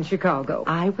Roger's in Chicago.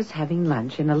 I was having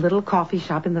lunch in a little coffee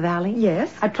shop in the valley.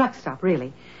 Yes? A truck stop,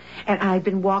 really. And I'd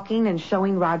been walking and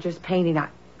showing Roger's painting. I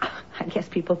guess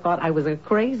people thought I was a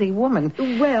crazy woman.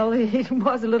 Well, it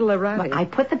was a little erratic. But I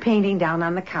put the painting down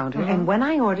on the counter, and when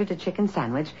I ordered a chicken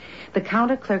sandwich, the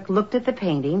counter clerk looked at the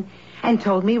painting and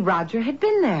told me Roger had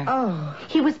been there. Oh.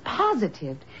 He was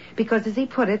positive, because as he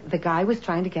put it, the guy was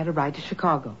trying to get a ride to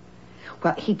Chicago.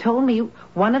 Well, he told me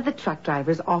one of the truck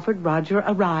drivers offered Roger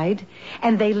a ride,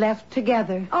 and they left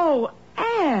together. Oh,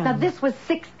 Anne. Now, this was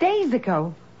 6 days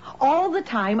ago. All the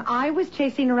time I was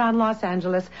chasing around Los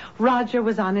Angeles, Roger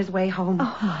was on his way home.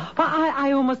 Oh. Well,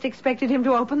 I almost expected him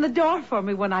to open the door for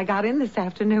me when I got in this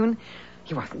afternoon.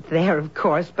 He wasn't there, of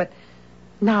course, but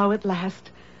now at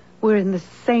last, we're in the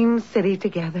same city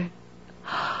together.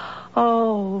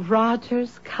 Oh,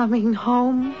 Roger's coming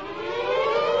home.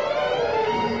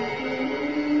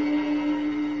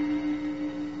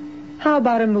 How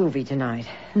about a movie tonight?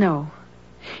 No,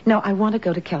 I want to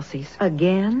go to Kelsey's.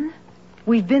 Again?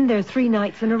 We've been there 3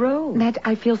 nights in a row. Madge,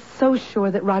 I feel so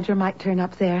sure that Roger might turn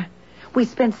up there. We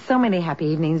spent so many happy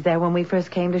evenings there when we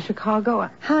first came to Chicago.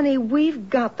 Honey, we've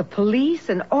got the police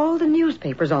and all the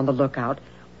newspapers on the lookout.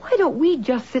 Why don't we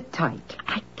just sit tight?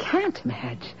 I can't,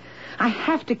 Madge. I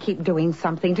have to keep doing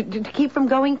something to keep from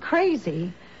going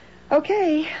crazy.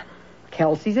 Okay.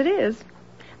 Kelsey's it is.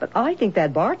 But I think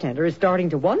that bartender is starting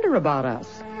to wonder about us.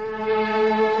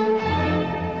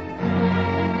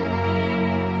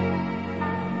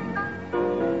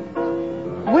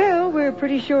 Well, we're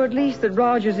pretty sure at least that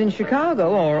Roger's in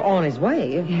Chicago or on his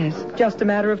way. Yes. Just a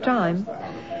matter of time.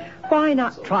 Why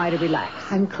not try to relax?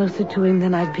 I'm closer to him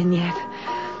than I've been yet.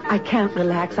 I can't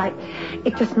relax.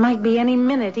 It just might be any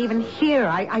minute. Even here,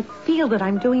 I feel that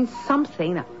I'm doing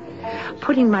something.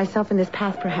 Putting myself in his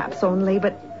path perhaps only,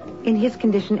 but in his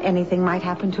condition, anything might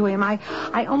happen to him. I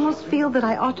almost feel that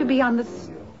I ought to be on the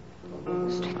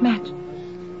street. Madge,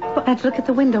 look at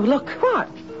the window. Look. What?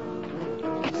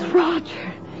 It's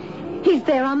Roger. He's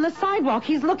there on the sidewalk.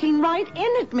 He's looking right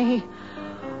in at me.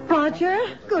 Roger?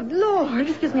 Good Lord.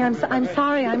 Excuse me, I'm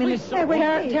sorry. I'm in a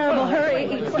terrible hurry.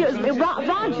 Excuse me.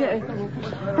 Roger.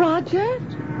 Roger?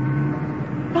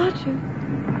 Roger?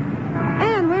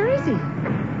 Anne, where is he?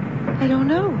 I don't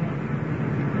know.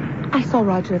 I saw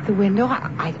Roger at the window.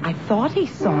 I thought he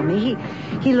saw me.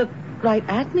 He looked right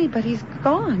at me, but he's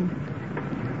gone.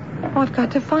 Oh, I've got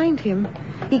to find him.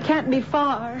 He can't be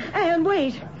far. Anne,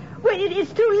 wait. Wait,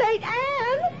 it's too late,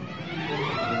 Anne!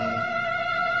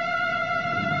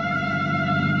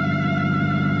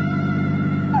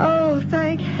 Oh,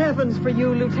 thank heavens for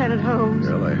you, Lieutenant Holmes.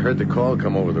 Well, I heard the call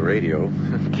come over the radio.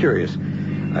 I'm curious.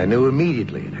 I knew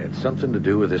immediately it had something to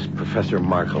do with this Professor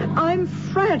Markle. I'm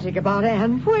frantic about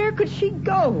Anne. Where could she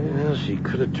go? Well, she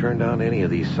could have turned down any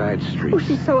of these side streets. Oh,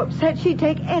 she's so upset she'd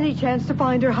take any chance to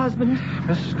find her husband.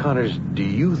 Mrs. Connors, do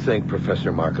you think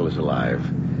Professor Markle is alive?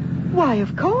 Why,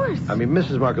 of course. I mean,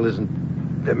 Mrs. Markle isn't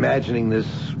imagining this,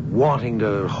 wanting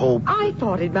to hope. I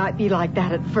thought it might be like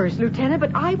that at first, Lieutenant,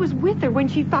 but I was with her when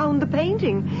she found the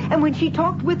painting and when she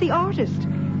talked with the artist.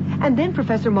 And then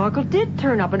Professor Markle did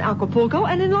turn up in Acapulco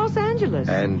and in Los Angeles.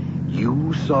 And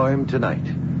you saw him tonight?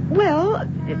 Well,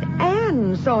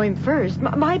 Anne saw him first.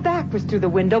 My back was to the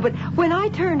window, but when I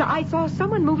turned, I saw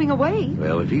someone moving away.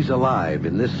 Well, if he's alive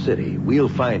in this city, we'll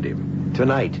find him.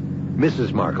 Tonight.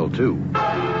 Mrs. Markle, too.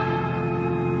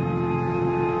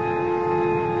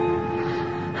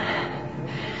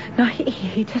 No,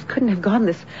 he just couldn't have gone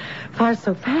this far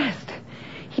so fast.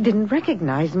 He didn't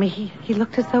recognize me. He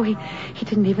looked as though he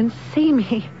didn't even see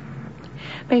me.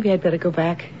 Maybe I'd better go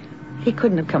back. He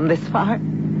couldn't have come this far.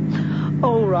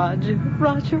 Oh, Roger.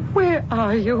 Roger, where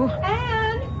are you?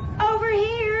 Anne, over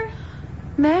here.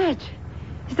 Madge,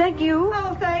 is that you?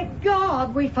 Oh, thank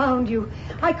God we found you.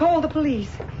 I called the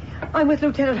police. I'm with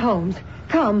Lieutenant Holmes.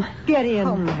 Come, get in.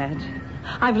 Oh, Madge,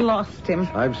 I've lost him.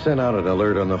 I've sent out an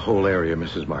alert on the whole area,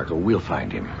 Mrs. Markle. We'll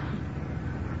find him.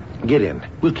 Get in.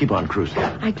 We'll keep on cruising.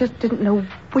 I just didn't know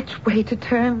which way to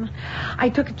turn. I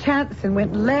took a chance and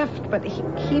went left, but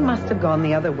he must have gone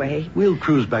the other way. We'll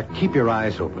cruise back. Keep your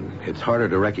eyes open. It's harder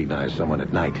to recognize someone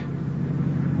at night.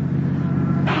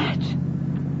 Madge.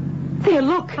 There,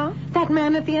 look. Huh? That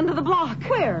man at the end of the block.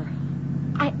 Where?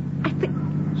 I think...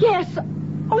 Yes.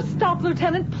 Oh, stop,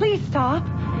 Lieutenant. Please stop.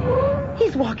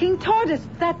 He's walking toward us.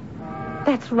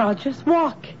 That's Roger's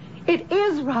walk. It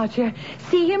is Roger.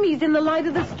 See him? He's in the light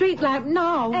of the street lamp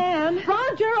now. Anne.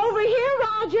 Roger, over here,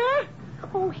 Roger.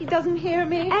 Oh, he doesn't hear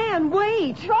me. Anne,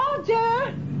 wait.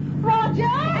 Roger! Roger!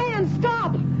 Anne,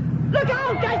 stop! Look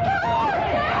out! Anne!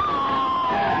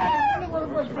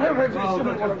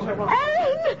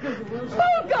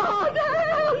 Oh, God,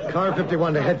 Anne! Car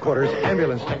 51 to headquarters.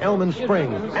 Ambulance to Elman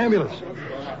Springs. Ambulance.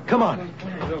 Come on.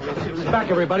 Back,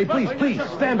 everybody. Please,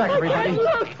 stand back, everybody.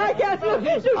 I can't look.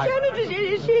 Lieutenant,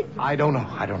 is she... I don't know.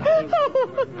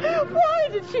 Why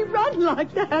did she run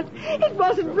like that? It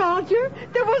wasn't Roger.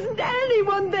 There wasn't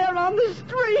anyone there on the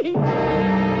street.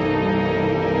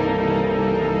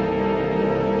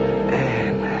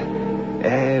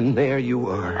 And there you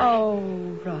are. Oh,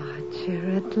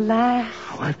 Roger, at last.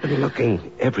 Oh, I've been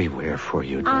looking everywhere for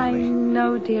you, I darling.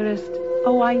 know, dearest.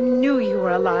 Oh, I knew you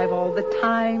were alive all the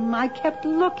time. I kept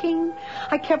looking.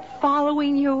 I kept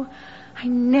following you. I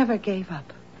never gave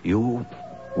up. You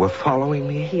were following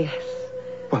me? Yes.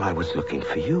 Well, I was looking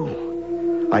for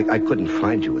you. I couldn't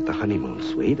find you at the honeymoon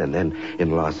suite, and then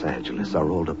in Los Angeles, our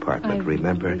old apartment,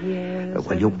 remember? Yes.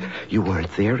 Well, you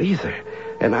weren't there either.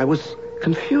 And I was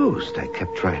confused. I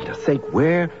kept trying to think,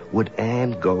 where would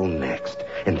Anne go next?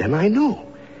 And then I knew.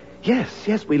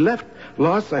 Yes, we left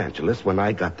Los Angeles when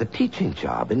I got the teaching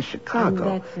job in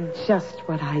Chicago. And that's just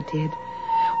what I did.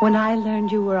 When I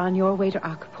learned you were on your way to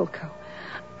Acapulco,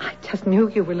 I just knew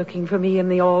you were looking for me in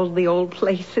the old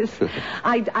places.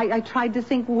 I tried to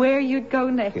think where you'd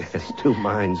go next. Yes, two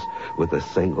minds with a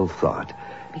single thought.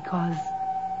 Because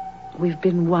we've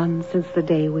been one since the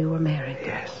day we were married.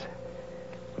 Yes.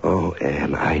 Oh,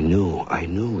 Anne, I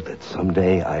knew that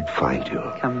someday I'd find you.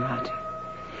 Come, Roger.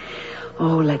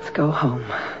 Oh, let's go home.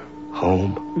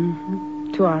 Home?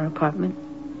 Mm-hmm. To our apartment.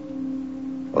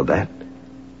 Oh, that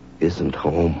isn't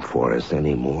home for us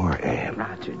anymore, Anne.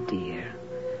 Roger, dear.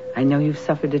 I know you've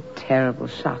suffered a terrible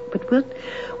shock, but we'll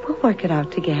work it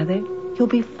out together. You'll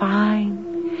be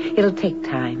fine. It'll take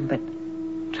time, but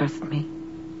trust me.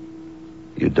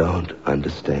 You don't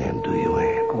understand, do you,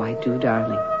 Anne? Oh, I do,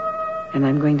 darling. And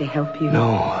I'm going to help you.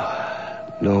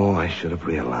 No, I should have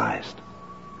realized.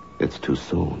 It's too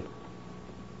soon.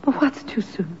 But what's too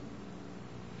soon?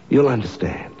 You'll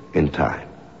understand in time.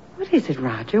 What is it,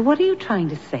 Roger? What are you trying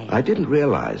to say? I didn't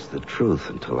realize the truth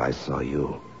until I saw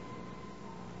you.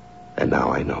 And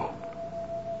now I know.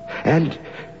 And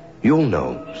you'll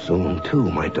know soon,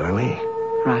 too, my darling.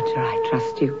 Roger, I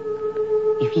trust you.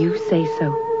 If you say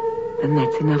so, then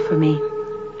that's enough for me.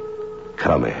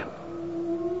 Come, Anne.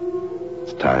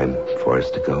 It's time for us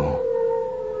to go.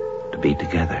 To be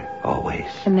together, always.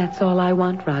 And that's all I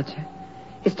want, Roger,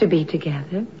 is to be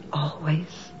together, always.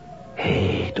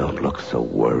 Hey, don't look so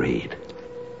worried.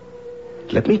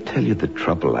 Let me tell you the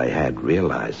trouble I had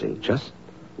realizing just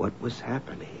what was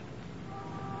happening.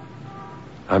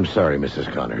 I'm sorry,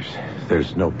 Mrs. Connors.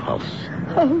 There's no pulse.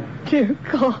 Oh, dear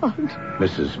God.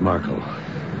 Mrs. Markle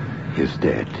is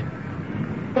dead.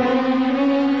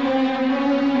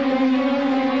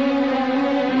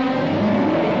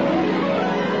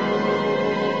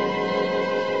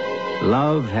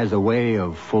 Love has a way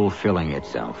of fulfilling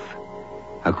itself.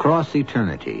 Across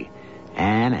eternity,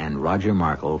 Anne and Roger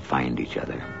Markle find each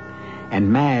other.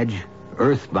 And Madge,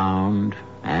 earthbound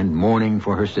and mourning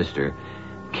for her sister,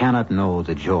 cannot know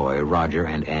the joy Roger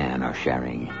and Anne are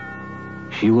sharing.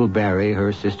 She will bury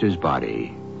her sister's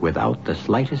body without the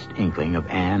slightest inkling of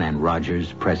Anne and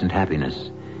Roger's present happiness,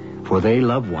 for they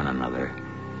love one another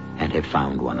and have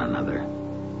found one another.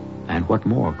 And what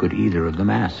more could either of them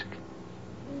ask?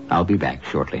 I'll be back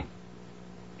shortly.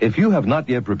 If you have not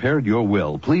yet prepared your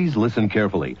will, please listen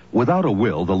carefully. Without a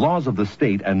will, the laws of the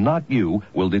state and not you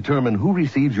will determine who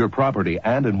receives your property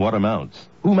and in what amounts.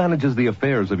 Who manages the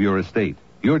affairs of your estate.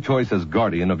 Your choice as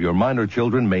guardian of your minor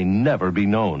children may never be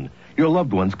known. Your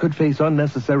loved ones could face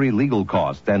unnecessary legal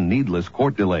costs and needless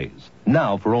court delays.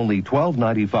 Now, for only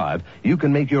 $12.95, you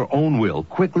can make your own will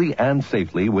quickly and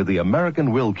safely with the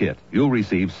American Will Kit. You'll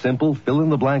receive simple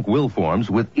fill-in-the-blank will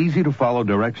forms with easy-to-follow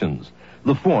directions.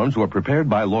 The forms were prepared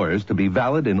by lawyers to be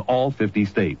valid in all 50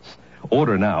 states.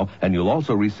 Order now, and you'll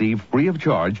also receive free of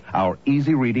charge our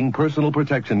easy-reading personal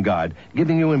protection guide,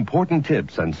 giving you important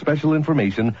tips and special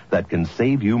information that can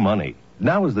save you money.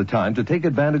 Now is the time to take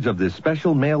advantage of this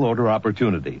special mail order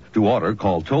opportunity. To order,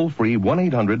 call toll-free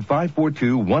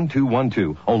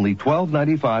 1-800-542-1212. Only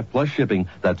 $12.95 plus shipping.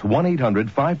 That's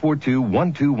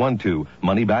 1-800-542-1212.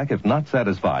 Money back if not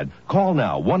satisfied. Call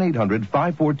now,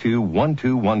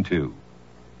 1-800-542-1212.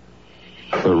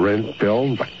 The rent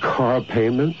bill, the car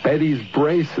payment, Betty's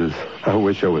braces. I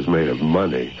wish I was made of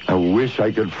money. I wish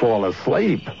I could fall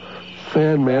asleep.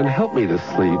 Sandman, help me to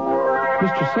sleep.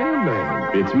 Mr.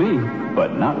 Sandman. It's me,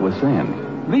 but not with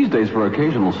sand. These days, for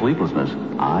occasional sleeplessness,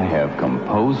 I have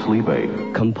Compose Sleep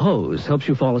Aid. Compose helps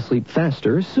you fall asleep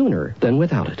faster, sooner than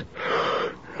without it.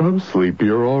 I'm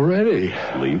sleepier already.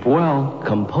 Sleep well.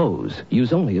 Compose.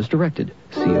 Use only as directed.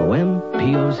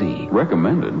 COMPOZ.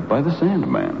 Recommended by the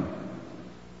Sandman.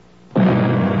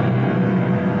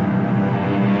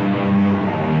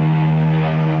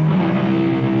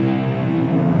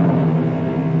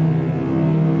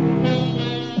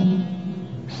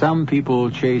 Some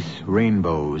people chase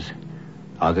rainbows.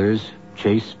 Others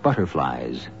chase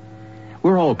butterflies.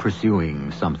 We're all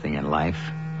pursuing something in life.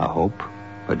 A hope,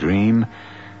 a dream,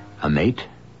 a mate,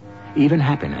 even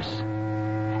happiness.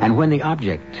 And when the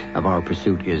object of our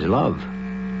pursuit is love,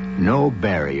 no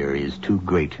barrier is too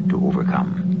great to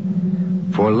overcome.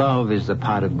 For love is the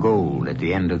pot of gold at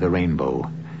the end of the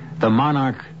rainbow, the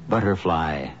monarch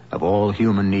butterfly of all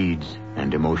human needs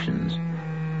and emotions.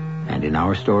 And in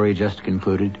our story just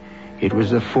concluded, it was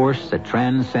the force that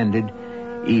transcended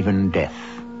even death.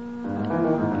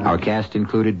 Our cast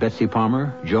included Betsy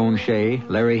Palmer, Joan Shea,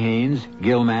 Larry Haynes,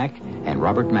 Gil Mack, and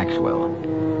Robert Maxwell.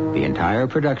 The entire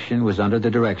production was under the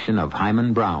direction of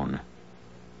Hyman Brown.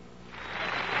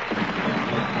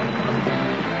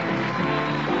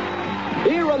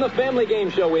 Here on On the Family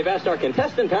Game Show, we've asked our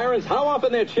contestant parents how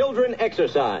often their children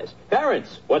exercise.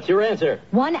 Parents, what's your answer?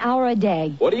 1 hour a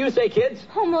day. What do you say, kids?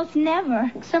 Almost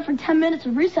never, except for 10 minutes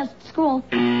of recess at school.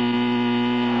 We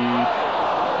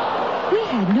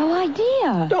had no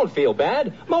idea. Don't feel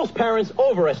bad. Most parents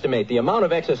overestimate the amount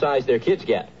of exercise their kids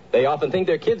get. They often think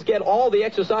their kids get all the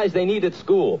exercise they need at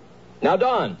school. Now,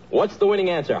 Don, what's the winning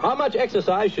answer? How much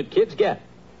exercise should kids get?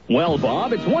 Well,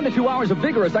 Bob, it's 1 to 2 hours of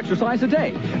vigorous exercise a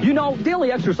day. You know,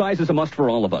 daily exercise is a must for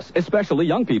all of us, especially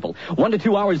young people. 1 to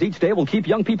 2 hours each day will keep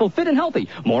young people fit and healthy,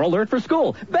 more alert for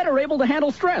school, better able to handle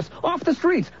stress, off the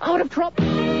streets, out of trouble.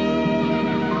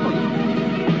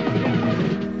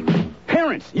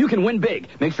 Parents, you can win big.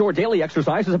 Make sure daily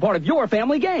exercise is a part of your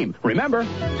family game. Remember...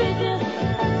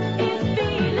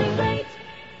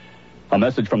 A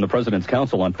message from the President's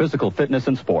Council on Physical Fitness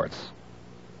and Sports.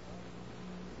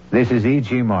 This is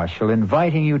E.G. Marshall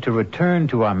inviting you to return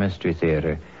to our Mystery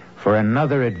Theater for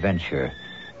another adventure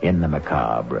in the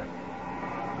macabre.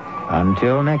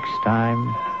 Until next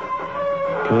time,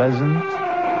 pleasant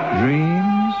dreams.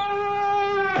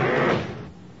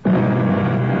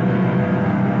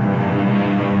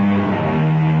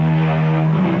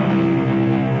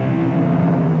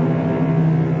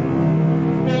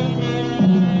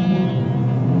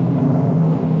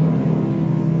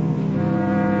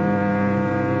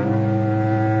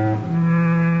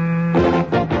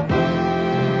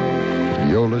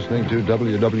 Listening to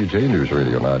WWJ News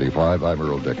Radio 95. I'm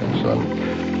Earl Dickinson.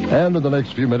 And in the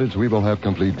next few minutes, we will have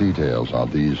complete details on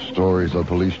these stories of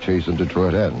police chase in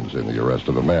Detroit ends in the arrest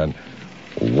of a man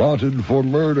wanted for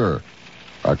murder.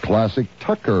 A classic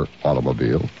Tucker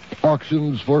automobile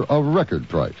auctions for a record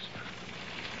price.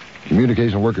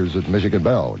 Communication workers at Michigan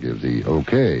Bell give the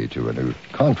okay to a new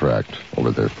contract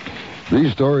over there.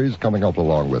 These stories coming up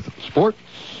along with sports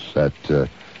at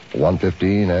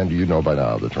 1:15, and you know by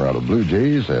now the Toronto Blue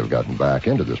Jays have gotten back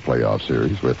into this playoff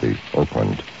series with the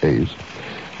Oakland A's.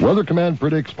 Weather Command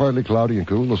predicts partly cloudy and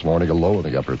cool this morning, a low in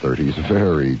the upper 30s,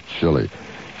 very chilly.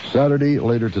 Saturday,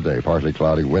 later today, partly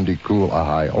cloudy, windy, cool, a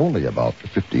high only about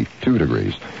 52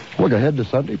 degrees. Look ahead to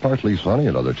Sunday, partly sunny,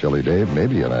 another chilly day,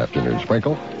 maybe an afternoon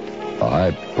sprinkle. A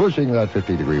high pushing that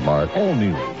 50-degree mark. All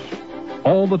news,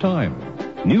 all the time.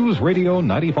 News Radio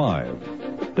 95,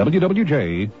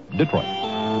 WWJ, Detroit.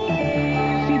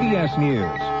 CBS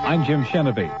News. I'm Jim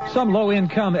Sheneby. Some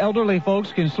low-income elderly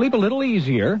folks can sleep a little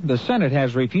easier. The Senate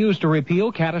has refused to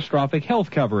repeal catastrophic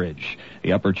health coverage.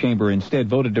 The upper chamber instead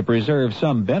voted to preserve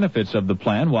some benefits of the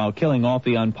plan while killing off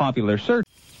the unpopular search.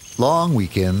 Long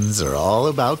weekends are all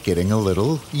about getting a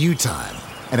little you-time.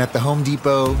 And at the Home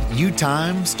Depot,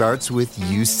 you-time starts with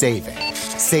you saving.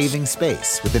 Saving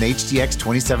space with an HDX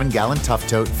 27-gallon Tough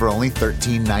Tote for only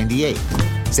 $13.98.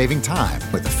 Saving time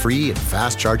with a free and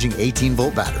fast-charging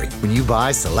 18-volt battery when you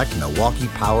buy select Milwaukee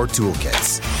Power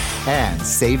Toolkits. And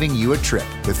saving you a trip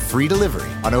with free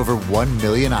delivery on over 1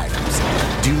 million items.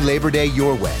 Do Labor Day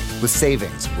your way with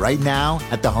savings right now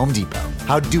at the Home Depot.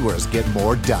 How doers get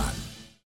more done.